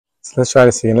So let's try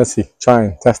this again. Let's see.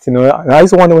 Trying, testing. I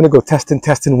used to wonder when they go testing,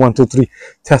 testing, 1, 2, 3,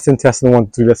 testing, testing, 1,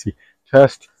 2, 3. Let's see.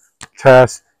 Test,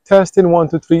 test, testing, 1,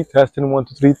 2, 3, testing, 1,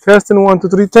 2, 3, testing, 1, 2,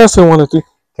 3, testing, 1, 2, 3,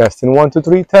 testing, 1, 2,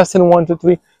 3, testing, 1, 2,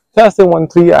 3, testing, 1,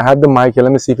 3. I have the mic here.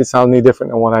 Let me see if it sounds any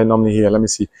different than what I normally hear. Let me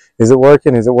see. Is it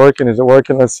working? Is it working? Is it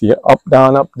working? Let's see. Up,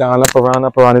 down, up, down, up, around,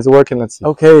 up, around. Is it working? Let's see.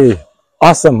 Okay.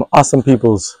 Awesome, awesome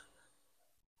peoples.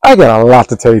 I got a lot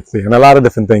to tell you today and a lot of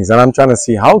different things, and I'm trying to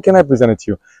see how can I present it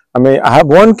to you. I mean, I have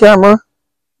one camera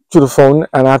to the phone,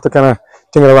 and I have to kind of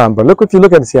turn it around. But look, if you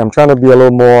look at this here, I'm trying to be a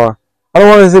little more. I don't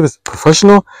want to say it's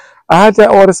professional. I had to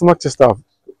order some extra stuff.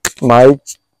 Mic,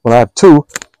 well, I have two,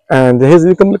 and here's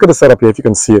you can look at the setup here if you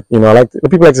can see it. You know, I like the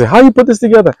people like to say, "How you put this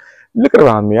together?" Look at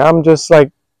around me. I'm just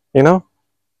like, you know,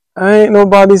 I ain't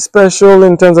nobody special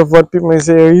in terms of what people may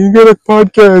say. You get a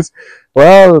podcast.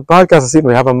 Well, podcast is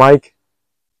we have a mic.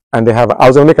 And they have, I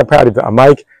was going to make a parody, a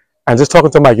mic, and just talking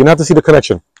to a mic. You don't have to see the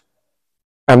connection.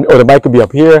 Or the mic could be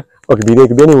up here, or it could be there, it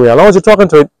could be anywhere. As long as you're talking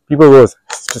to it, people will, it's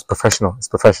just professional. It's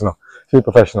professional. It's really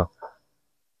professional.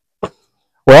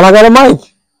 Well, I got a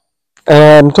mic,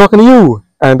 and I'm talking to you,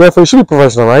 and therefore it should be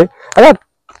professional, right? I got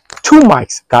two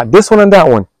mics. Got this one and that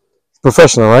one. It's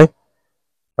professional, right?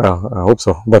 Well, I hope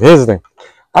so. But here's the thing.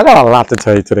 I got a lot to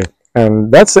tell you today.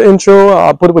 And that's the intro.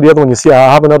 I'll put it with the other one. You see,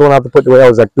 I have another one I have to put the way I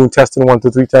was like doing testing 1,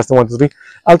 2, 3, testing 1, 2, 3.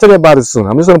 I'll tell you about it soon.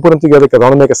 I'm just going to put them together because I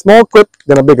want to make a small clip,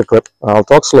 then a bigger clip. I'll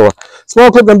talk slower.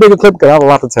 Small clip, then bigger clip because I have a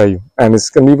lot to tell you. And it's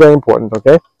going to be very important,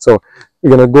 okay? So we're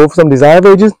going to go for some Desire of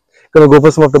Ages. Going to go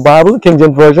for some of the Bible, King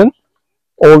James Version,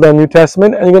 Old and New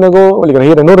Testament. And you're going to go, well, you're going to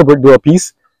hear the notebook do a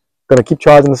piece. Going to keep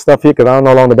charging the stuff here because I don't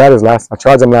know how long the batteries last. I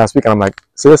charged them last week and I'm like,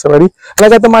 serious already? And I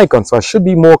got the mic on, so I should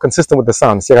be more consistent with the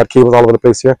sound. See, I got cables all over the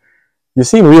place here. You've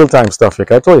seen real-time stuff here.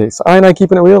 I told you, so I ain't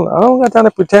keeping it real. I don't got time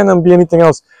to pretend and be anything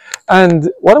else.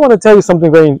 And what I want to tell you something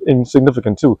very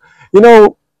insignificant too. You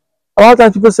know, a lot of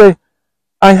times people say,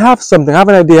 I have something, I have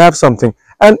an idea, I have something,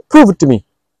 and prove it to me.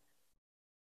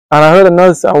 And I heard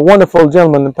a wonderful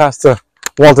gentleman, Pastor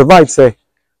Walter White, say,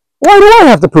 why do I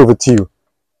have to prove it to you?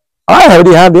 I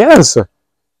already have the answer.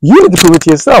 You need to prove it to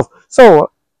yourself. So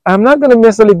I'm not going to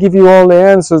necessarily give you all the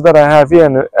answers that I have here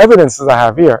and the evidences I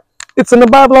have here. It's in the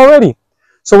Bible already.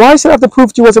 So why should I have to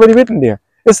prove to you what's already written there?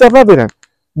 It's self-evident.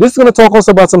 This is going to talk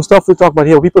also about some stuff we talk about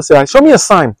here. People say, show me a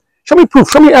sign. Show me proof.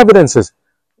 Show me evidences.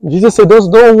 Jesus said, those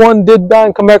no one did die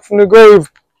and come back from the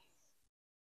grave.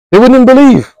 They wouldn't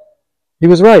believe. He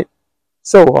was right.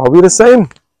 So are we the same?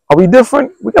 Are we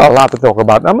different? We got a lot to talk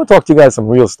about. I'm going to talk to you guys some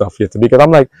real stuff here because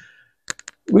I'm like,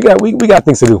 we got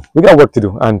things to do. We got work to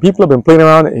do. And people have been playing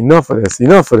around. Enough of this.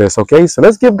 Enough of this. Okay? So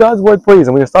let's give God's word praise.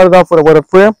 And we're going to start it off with a word of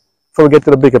prayer before we get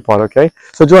to the bigger part, okay?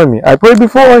 So join me. I prayed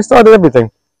before I started everything.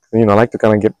 You know, I like to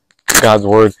kind of get God's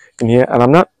word in here.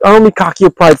 And I don't be cocky or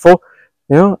prideful.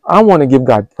 You know, I want to give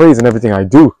God praise in everything I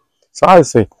do. So I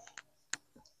say,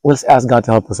 let's ask God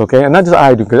to help us, okay? And not just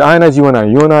I do, because I and you and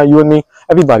I, you and me,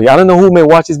 everybody. I don't know who may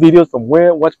watch these videos from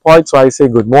where, what part. So I say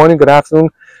good morning, good afternoon,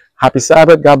 happy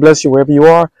Sabbath, God bless you wherever you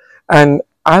are. And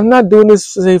I'm not doing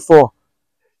this to say for,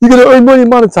 you're going to earn money,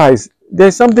 monetize.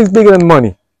 There's something bigger than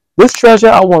money. This treasure,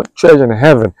 I want treasure in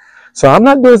heaven. So I'm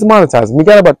not doing this to monetize. We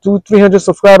got about 200-300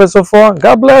 subscribers so far.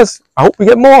 God bless. I hope we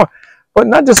get more. But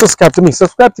not just subscribe to me.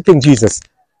 Subscribe to King Jesus.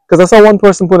 Because I saw one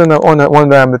person put in one of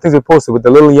the things we posted with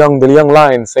the young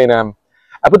lion saying,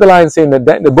 I put the lion saying that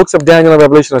the books of Daniel and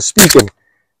Revelation are speaking.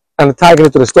 And tagging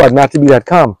it to the store at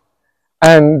mattb.com.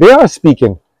 And they are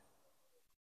speaking.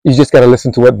 You just got to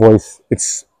listen to what voice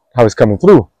how it's coming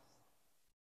through.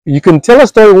 You can tell a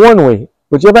story one way.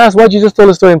 But you ever ask why Jesus told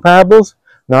a story in parables?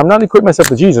 Now, I'm not equating myself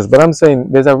to Jesus, but I'm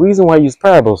saying there's a reason why he used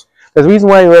parables. There's a reason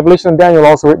why Revelation and Daniel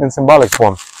are also written in symbolic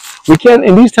form. We can't,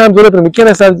 in these times we're living, we can't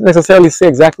necessarily say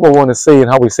exactly what we want to say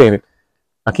and how we're saying it.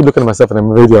 I keep looking at myself in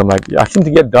the video. I'm like, I seem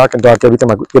to get dark and dark every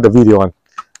time I get the video on.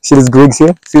 See this Griggs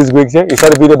here? See this Griggs here? You saw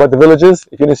the video about the villages?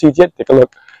 If you didn't see it yet, take a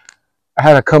look. I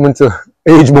had a come into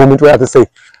age moment where I have to say,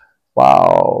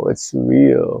 wow, it's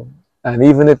real. And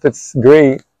even if it's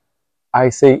gray, I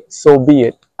say, so be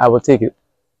it. I will take it.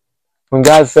 When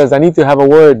God says, I need to have a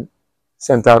word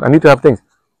sent out. I need to have things.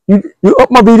 You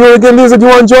up my video again, Lisa? Do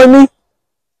you want to join me?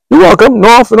 You're welcome.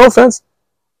 No offense.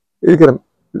 You're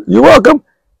welcome.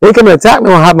 They ain't come and attack me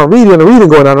when I have my video and the reading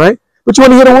going on, right? But you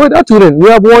want to hear the word? I'll tune in. You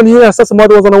have one here. I saw some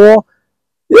other ones on the wall.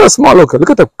 You're a smart looker. Look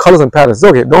at the colors and patterns. It's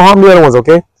okay. Don't harm the other ones,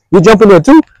 okay? You jump in there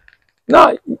too?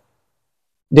 No.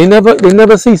 They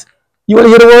never cease. You want to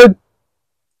hear the word?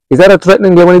 Is that a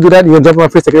threatening way when you do that? You're going to jump in my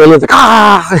face like aliens, like,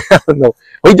 ah! No.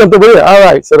 Well, he jumped over here. All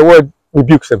right. So the word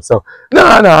rebukes him. So, no,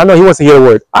 I know he wants to hear the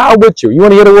word. I'm with you. You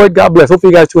want to hear the word? God bless.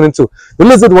 Hopefully you guys tune in too. The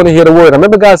lizard want to hear the word. I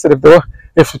remember God said, if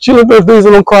If the children of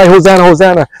Israel don't cry, Hosanna,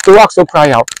 Hosanna, the rocks will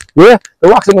cry out. Yeah? The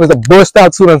rocks are going to burst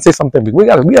out soon and say something big. We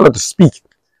got to speak.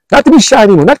 Not to be shy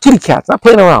anymore, not kitty cats, not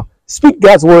playing around. Speak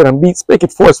God's word and speak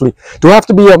it forcefully. Do I have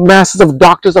to be a masters of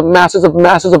doctors, of masters of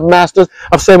masters of masters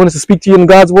of ceremonies to speak to you in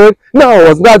God's word? No,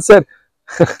 as God said,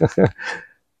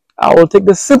 I will take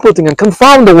the simple thing and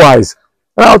confound the wise.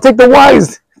 And I'll take the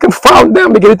wise, confound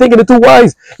them because they're thinking they're too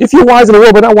wise. If you're wise in the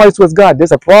world but not wise towards God,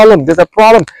 there's a problem. There's a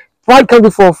problem. Pride comes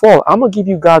before a fall. I'm going to give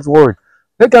you God's word.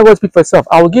 Let God's word speak for itself.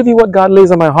 I will give you what God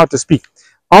lays on my heart to speak.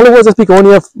 All the words I speak are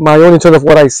only of my own in terms of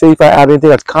what I say. If I add anything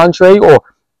that's contrary or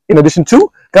in addition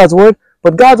to God's word,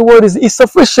 but God's word is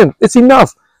sufficient. It's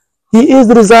enough. He is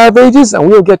the desire of ages, and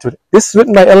we'll get to it. This is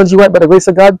written by Ellen G. White by the grace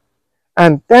of God,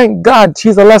 and thank God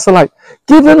she's a lesser light.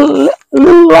 Giving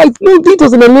little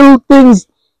details in the little things.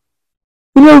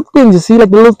 The little things, you see, like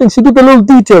the little things. She gives the little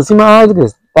details. See my eyes, look at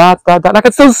this. That. I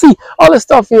can still see all this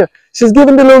stuff here. She's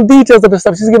giving the little details of the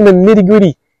stuff. She's giving the nitty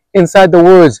gritty inside the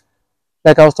words.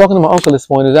 Like I was talking to my uncle this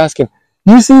morning, he was asking,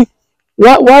 you see,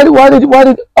 why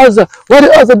did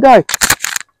Uzzah die?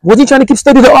 Was he trying to keep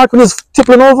steady the ark when it was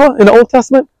tippling over in the Old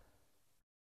Testament?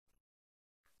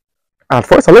 At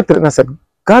first I looked at it and I said,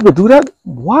 God would do that?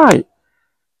 Why? I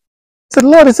said,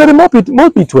 Lord, he said it might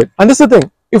be to it. And this is the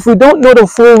thing, if we don't know the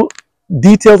full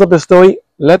details of the story,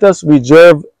 let us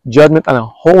reserve judgment and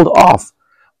hold off.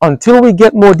 Until we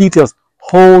get more details,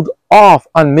 hold off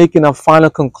on making a final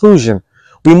conclusion.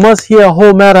 We must hear a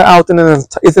whole matter out in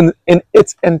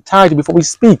its entirety before we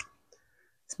speak.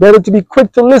 It's better to be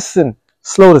quick to listen,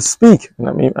 slow to speak.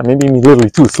 Maybe literally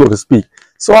too slow to speak.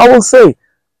 So I will say,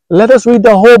 let us read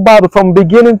the whole Bible from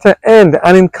beginning to end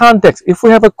and in context. If we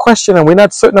have a question and we're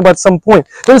not certain about some point,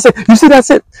 don't say, you see,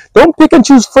 that's it. Don't pick and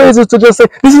choose phrases to just say,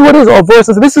 this is what it is, or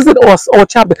verses, this is it, or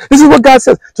chapter. This is what God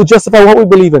says to justify what we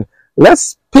believe in.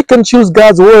 Let's pick and choose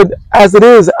God's word as it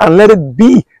is and let it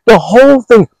be the whole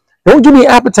thing. Don't give me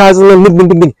appetizers. Give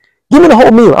me the whole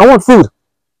meal. I want food.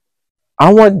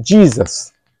 I want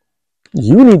Jesus.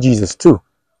 You need Jesus too.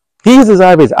 He's the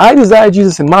desire of ages. I desire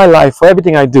Jesus in my life for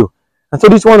everything I do. And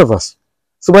so each one of us.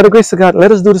 So by the grace of God,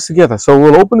 let us do this together. So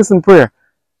we'll open this in prayer.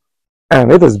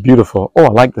 And it is beautiful. Oh, I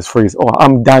like this phrase. Oh,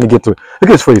 I'm dying to get to it.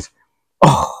 Look at this phrase.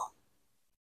 Oh,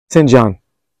 St. John.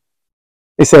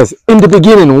 It says, in the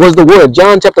beginning was the Word.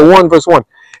 John chapter 1, verse 1.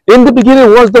 In the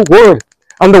beginning was the Word.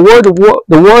 And the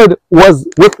word was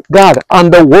with God.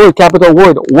 And the Word, capital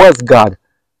Word, was God.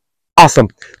 Awesome.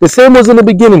 The same was in the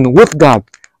beginning with God.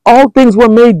 All things were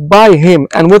made by Him,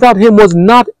 and without Him was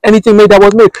not anything made that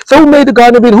was made. So who made the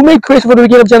Garden of Eden? Who made creation from the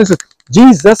beginning of Genesis?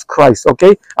 Jesus Christ,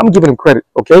 okay? I'm giving Him credit,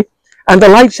 okay? And the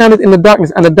light shined in the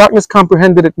darkness, and the darkness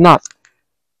comprehended it not.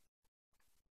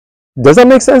 Does that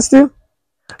make sense to you?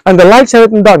 And the light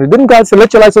shined in the darkness. Didn't God say,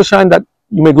 let your light so shine that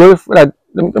you may glorify? Let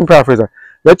me paraphrase that.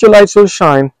 Let your light so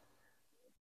shine,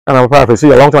 and I'm paraphrasing.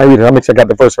 See, a long time I read it. I'll make sure I got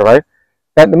the verse right.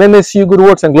 That the men may see your good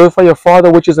works and glorify your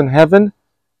Father which is in heaven.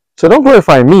 So don't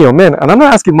glorify me or men. And I'm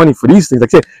not asking money for these things. Like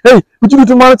say, hey, would you do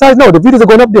to monetize? No, the videos are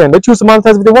going up there and they choose to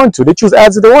monetize if they want to. They choose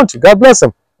ads if they want to. God bless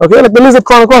them. Okay, like the lizard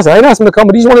crawling across. I ain't asking him to come,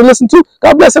 but he's want to listen to.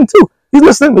 God bless him too. He's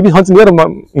listening. Maybe hunting the other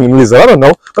lizard. I don't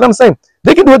know. But I'm saying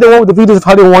they can do what they want with the videos of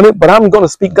how they want it. But I'm going to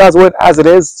speak God's word as it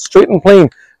is, straight and plain.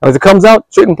 And as it comes out,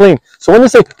 straight and plain. So when they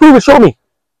say, prove it, show me.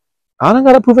 I don't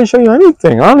got to prove and show you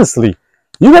anything, honestly.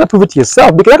 You got to prove it to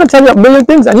yourself. Because I can tell you a million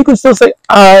things and you can still say,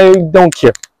 I don't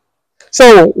care.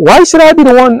 So why should I be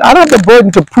the one? I don't have the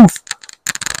burden of proof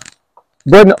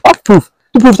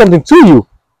to prove something to you.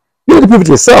 You need to prove it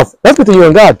to yourself. That's between you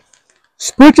and God.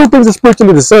 Spiritual things are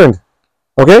spiritually discerned.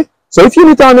 Okay? So if you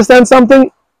need to understand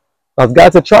something, as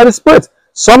God said, try the Spirit.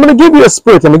 So I'm going to give you a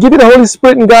Spirit. I'm going to give you the Holy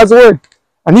Spirit in God's Word.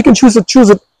 And you can choose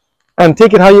it and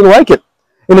take it how you like it.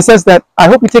 In the sense that I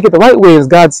hope you take it the right way, as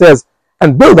God says,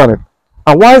 and build on it.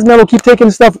 A wise man will keep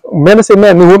taking stuff, men and say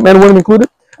men and women included,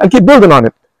 and keep building on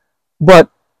it.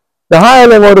 But the higher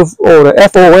level or the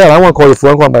FOL, I want to call you fool,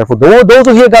 I want to call you fool. Those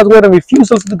who hear God's word and refuse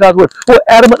to listen to God's word, who are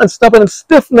adamant and stubborn and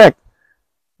stiff-necked,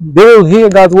 they will hear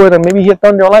God's word and maybe hear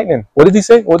thunder or lightning. What did he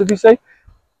say? What did he say?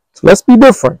 So let's be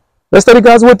different. Let's study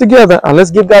God's word together and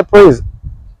let's give God praise.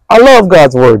 I love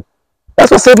God's word.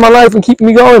 That's what saved my life and keeping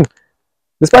me going.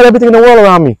 Despite everything in the world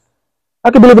around me.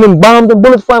 I could be living in bombs and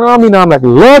bullets flying around me now. I'm like,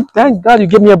 Lord, thank God you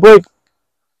give me a break.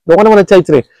 But what I want to tell you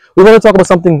today, we're going to talk about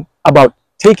something about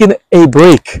taking a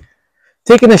break,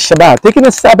 taking a Shabbat, taking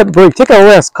a Sabbath break, take a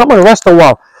rest, come and rest a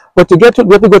while. But to get to it,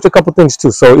 we have to go to a couple things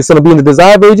too. So it's going to be in the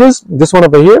Desire of Ages, this one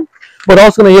over here, but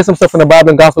also going to hear some stuff in the Bible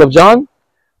and Gospel of John,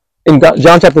 in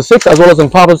John chapter 6, as well as in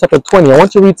Proverbs chapter 20. I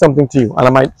want to read something to you, and I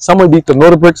might, some will be to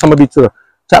note a break, some will be to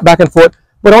chat back and forth,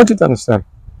 but I want you to understand.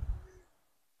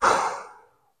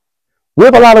 We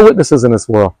have a lot of witnesses in this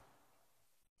world.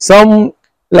 Some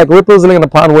like ripples in a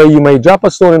pond, where you may drop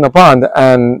a stone in a pond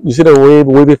and you see the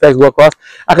wave effects go across.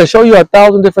 I can show you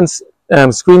 1,000 different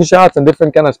screenshots and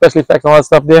different kind of special effects and all that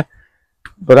stuff there.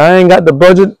 But I ain't got the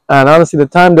budget, and honestly the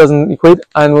time doesn't equate.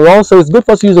 And also it's good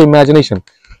for us to use our imagination.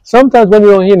 Sometimes when we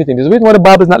don't hear anything, there's a reason why the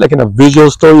Bible is not like in a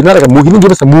visual story. It's not like a movie. He didn't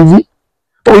give us a movie.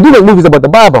 But we do like movies about the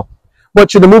Bible. But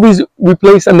should the movies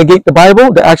replace and negate the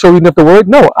Bible, the actual reading of the Word?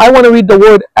 No, I want to read the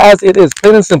Word as it is,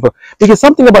 plain and simple. Because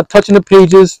something about touching the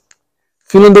pages,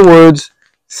 feeling the words,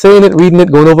 saying it, reading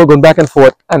it, going over, going back and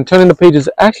forth, and turning the pages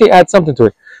actually adds something to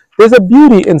it. There's a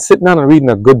beauty in sitting down and reading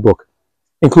a good book,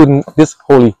 including this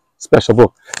holy special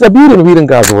book. There's a beauty in reading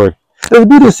God's Word. There's a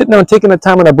beauty in sitting down and taking a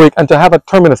time and a break, and to have a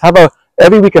terminus,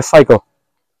 every week a cycle,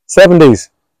 7 days.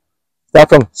 Start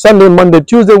from Sunday, Monday,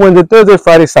 Tuesday, Wednesday, Thursday,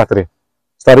 Friday, Saturday.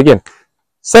 Start again.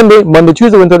 Sunday, Monday,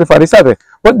 Tuesday, Wednesday, Thursday, Friday, Saturday.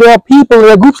 But there are people, there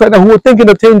are groups right now who are thinking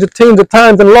of change the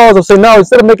times and laws of saying now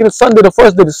instead of making it Sunday, the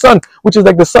first day, the sun, which is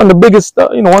like the sun, the biggest,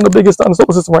 one of the biggest in the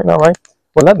solar system right now, right?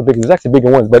 Well, not the biggest, it's actually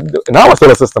bigger ones, but in our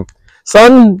solar system,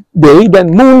 sun day, then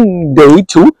moon day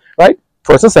 2, right?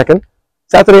 First and second.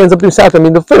 Saturday ends up being Saturday, I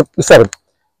mean the 5th, the 7th.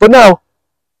 But now,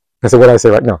 that's what I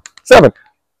say right now, 7th.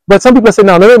 But some people say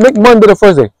now, let me make Monday the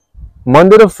first day.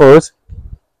 Monday the 1st,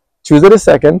 Tuesday the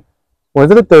 2nd,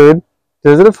 Wednesday the 3rd,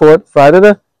 Thursday the 4th, Friday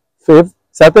the 5th,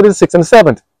 Saturday the 6th, and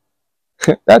the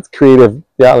 7th. That's creative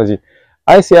theology.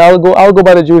 I say I'll go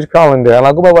by the Jewish calendar, and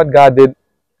I'll go by what God did,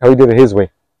 how He did it His way.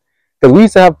 Because we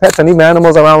used to have pets and even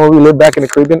animals around where we lived back in the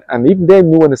Caribbean, and even they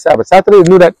knew when the Sabbath. Saturday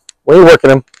knew that we ain't working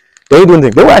them. They ain't doing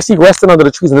things. They were actually resting under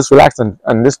the trees and just relaxing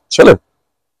and just chilling.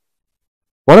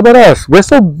 What about us? We're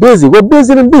so busy. We're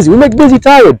busy and busy. We make busy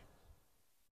tired.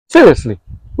 Seriously.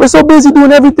 We're so busy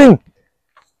doing everything.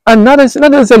 And not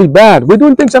necessarily bad. We're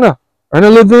doing things trying to earn a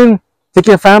living, take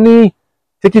care of family,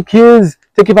 take care of kids,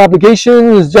 take care of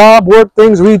obligations, job, work,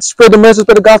 things, read, spread the message,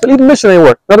 spread the gospel, even missionary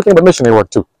work. Another thing about missionary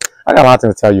work too. I got a lot of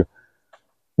things to tell you.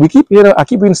 I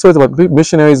keep reading stories about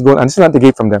missionaries going, and this is not the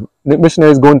gate from them.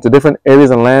 Missionaries going to different areas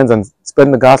and lands and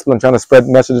spreading the gospel and trying to spread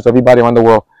messages to everybody around the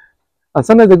world. And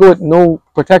sometimes they go with no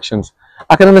protections.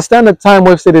 I can understand the time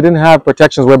where say they didn't have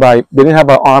protections, whereby they didn't have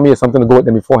an army or something to go with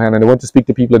them beforehand, and they went to speak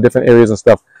to people in different areas and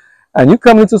stuff. And you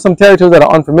come into some territories that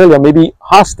are unfamiliar, maybe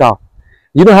hostile.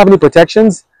 You don't have any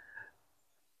protections.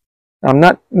 I'm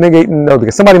not negating, no,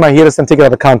 because somebody might hear this and take it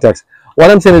out of context. What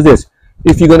I'm saying is this: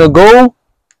 if you're going to go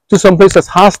to some place that's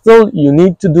hostile, you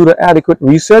need to do the adequate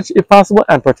research, if possible,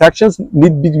 and protections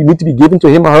need to be given to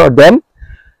him or her or them.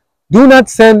 Do not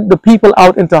send the people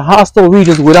out into hostile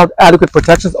regions without adequate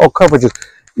protections or coverages.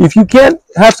 If you can't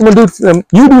have someone do it for them,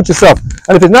 you do it yourself.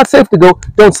 And if it's not safe to go,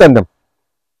 don't send them.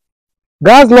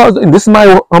 God's laws, and this is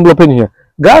my humble opinion here,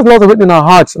 God's laws are written in our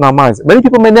hearts and our minds. Many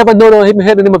people may never know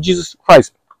the name of Jesus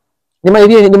Christ. They may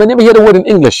never hear the word in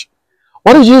English.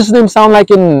 What does Jesus' name sound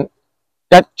like in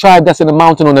that tribe that's in the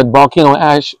mountain on that volcano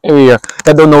ash area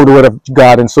that don't know the word of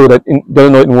God, and so that they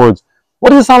don't know it in words?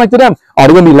 What does it sound like to them? Are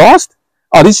they going to be lost?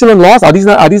 Are these children lost? Are these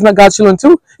not God's children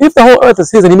too? If the whole earth is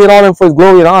His and He made all of them for His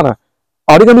glory and honor,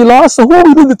 are they going to be lost? So who are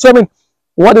we to determine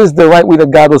what is the right way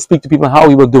that God will speak to people and how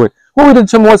He will do it? Who are we to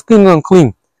determine what's clean and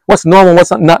unclean? What's normal,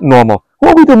 what's not normal? Who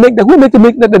are we to make that? Who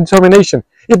make that determination?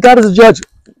 If God is a judge,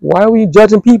 why are we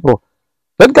judging people?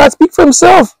 Let God speak for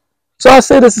Himself. So I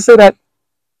say this to say that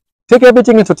take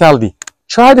everything in totality.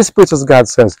 Try the spirits as God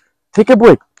says. Take a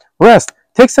break. Rest.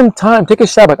 Take some time. Take a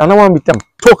Shabbat. I don't want to be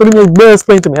talking to me,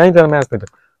 mansplain to me. I ain't trying to mansplain to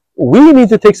me. We need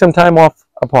to take some time off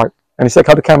apart. And you see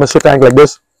how the camera shift angle like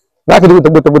this? Now I can do it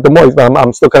with the voice, but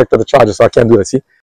I'm still connected to the charger, so I can't do that. See?